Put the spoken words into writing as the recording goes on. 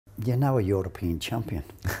You're now a European champion.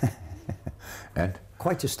 And?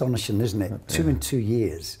 Quite astonishing, isn't it? Two in 2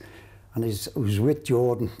 years. And it was with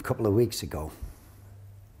Jordan a couple of weeks ago.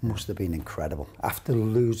 Must have been incredible. After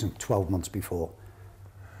losing 12 months before.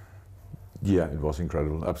 Yeah, it was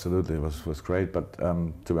incredible. Absolutely, it was great. But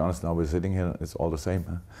to be honest, now we're sitting here, it's all the same.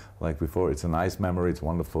 Huh? Like before, it's a nice memory, it's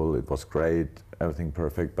wonderful, it was great, everything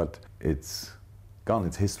perfect, but it's gone,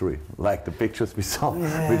 it's history. Like the pictures we saw,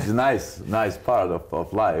 which is a nice part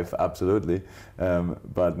of life, absolutely.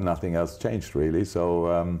 But nothing else changed really,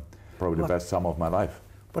 so probably the best summer of my life.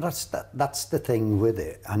 But that's the thing with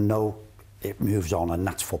it. I know it moves on and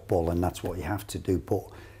that's football and that's what you have to do, but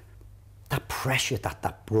that pressure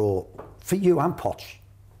that brought, for you and Poch,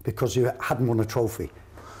 because you hadn't won a trophy.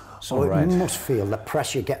 So it must feel the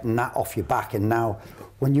pressure getting that off your back, and now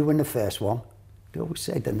when you win the first one, you always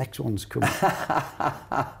say the next one's coming.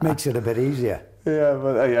 Makes it a bit easier. Yeah,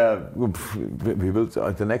 but we will.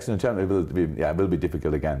 The next challenge will be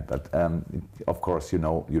difficult again. But of course, you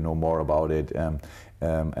know more about it,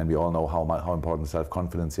 and we all know how important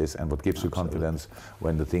self-confidence is, and what gives you confidence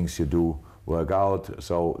when the things you do work out.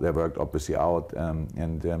 So they worked obviously out,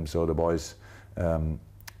 and so the boys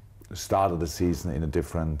started the season in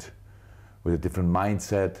with a different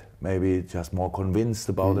mindset, maybe just more convinced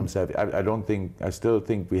about themselves. I still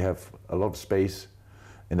think we have a lot of space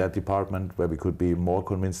in that department where we could be more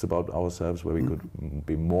convinced about ourselves, where we could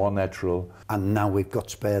be more natural. And now we've got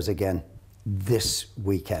Spurs again this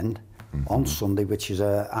weekend on Sunday, which is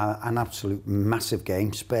an absolute massive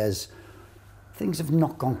game. Spurs, things have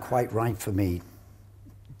not gone quite right for me.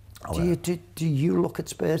 Do you look at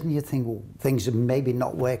Spurs and you think, well, things have maybe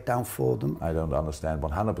not worked out for them? I don't understand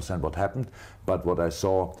 100% what happened, but what I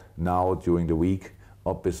saw now during the week,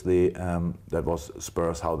 obviously, that was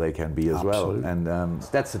Spurs, how they can be as well. And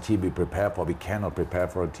that's the team we prepare for. We cannot prepare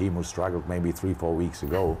for a team who struggled maybe 3-4 weeks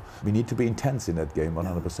ago. We need to be intense in that game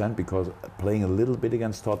 100%, because playing a little bit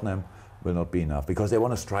against Tottenham will not be enough, because they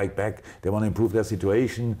want to strike back, they want to improve their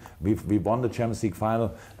situation. We won the Champions League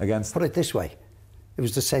final against... Put it this way, it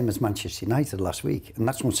was the same as Manchester United last week, and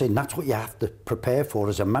that's what I'm saying, that's what you have to prepare for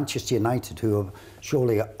as a Manchester United, who are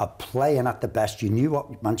surely are playing at the best. You knew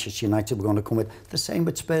what Manchester United were going to come with. The same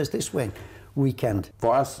with Spurs this weekend.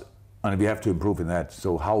 For us, and we have to improve in that,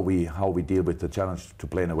 so how we deal with the challenge to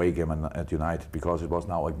play an away game at United, because it was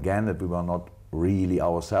now again that we were not really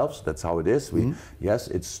ourselves. That's how it is. Yes,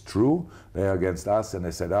 it's true, they are against us and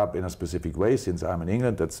they set up in a specific way. Since I'm in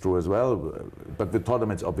England, that's true as well, but with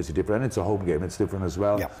Tottenham it's obviously different. It's a home game, it's different as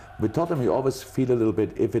well. With Tottenham you always feel a little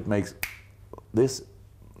bit, if it makes this,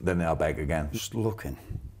 then they are back again. Just looking,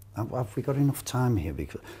 have we got enough time here?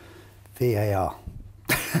 Because VAR.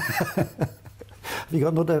 Have you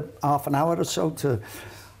got another half an hour or so to...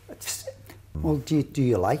 Well, do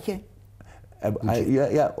you like it?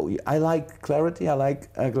 I like clarity. I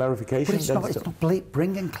like clarification. But it's not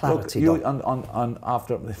bringing clarity. Look,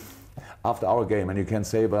 after our game, and you can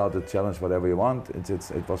say about the challenge whatever you want.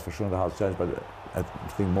 It was for sure the hard challenge, but I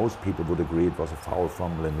think most people would agree it was a foul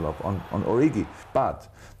from Lindelof on Origi. But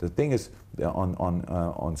the thing is,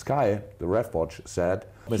 on Sky, the ref watch said.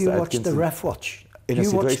 You watched the ref watch. In a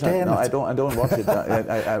situation, no, I don't watch it.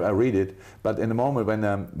 I read it, but in the moment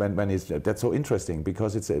when it's, that's so interesting,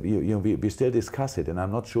 because it's we still discuss it, and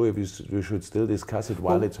I'm not sure if you should still discuss it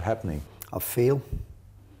while it's happening. I feel,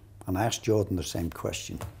 and I asked Jordan the same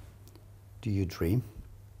question. Do you dream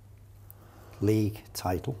league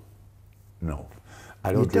title? No.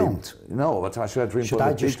 I don't dream. No, but should I dream for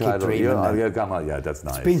the big title? Come on, that's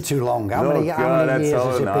nice. It's been too long. How many years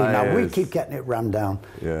has it been now? We keep getting it rammed down.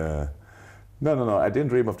 Yeah. No, I didn't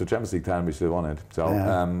dream of the Champions League time, we still won it. So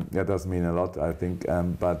that doesn't mean a lot, I think,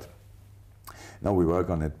 but no, we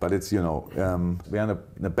work on it. But it's, we are in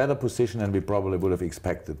a better position than we probably would have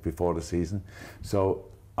expected before the season. So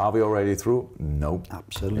are we already through? No.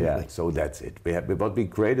 Absolutely. Yeah, so that's it. What we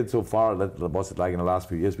created so far, that was it like in the last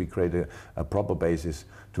few years, we created a proper basis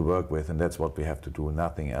to work with, and that's what we have to do,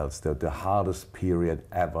 nothing else. The hardest period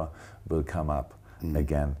ever will come up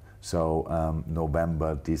again. So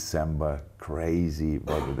November, December, crazy,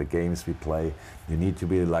 but the games we play, you need to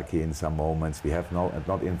be lucky in some moments. We have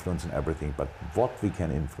not influence in everything, but what we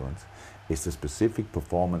can influence is the specific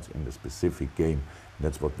performance in the specific game.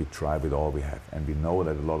 That's what we try with all we have. And we know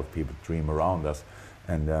that a lot of people dream around us,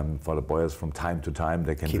 and for the boys from time to time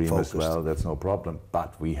they can dream focused as well, that's no problem,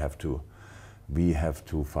 but we have to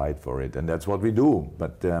fight for it, and that's what we do.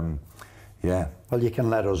 But yeah. Well, you can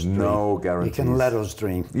let us dream. No guarantees. You can let us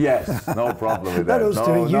dream. Yes, no problem with that. Let us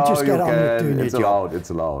dream. You just get on with doing your job. It's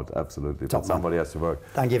allowed, absolutely. But somebody has to work.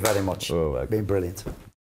 Thank you very much. Oh, been brilliant.